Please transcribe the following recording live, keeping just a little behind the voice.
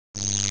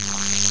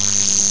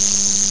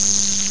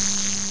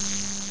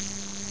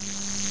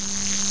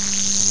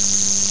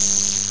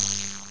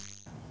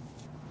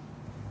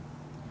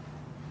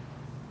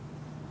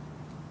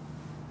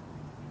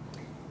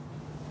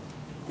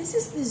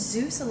the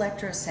Deluxe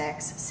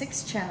Electrosex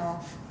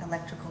 6-channel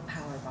electrical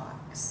power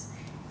box.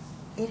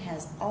 It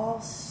has all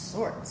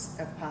sorts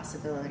of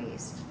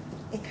possibilities.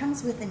 It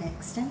comes with an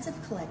extensive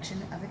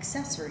collection of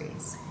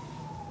accessories.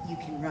 You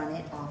can run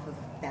it off of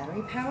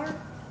battery power,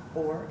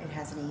 or it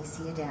has an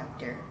AC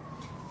adapter.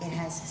 It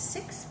has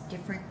 6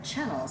 different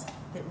channels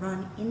that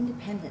run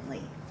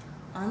independently.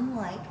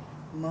 Unlike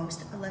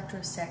most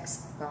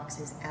Electrosex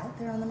boxes out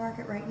there on the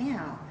market right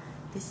now,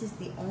 this is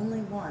the only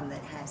one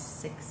that has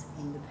 6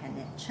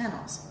 independent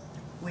channels,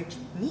 which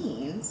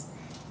means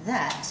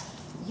that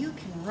you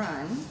can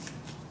run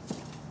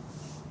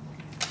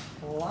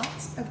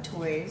lots of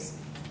toys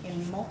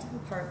in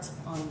multiple parts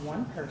on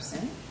one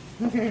person.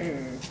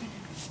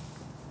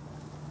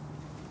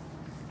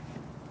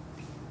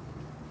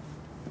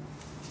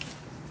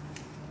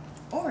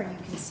 Or you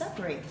can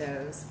separate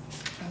those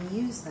and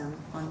use them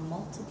on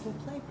multiple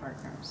play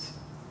partners.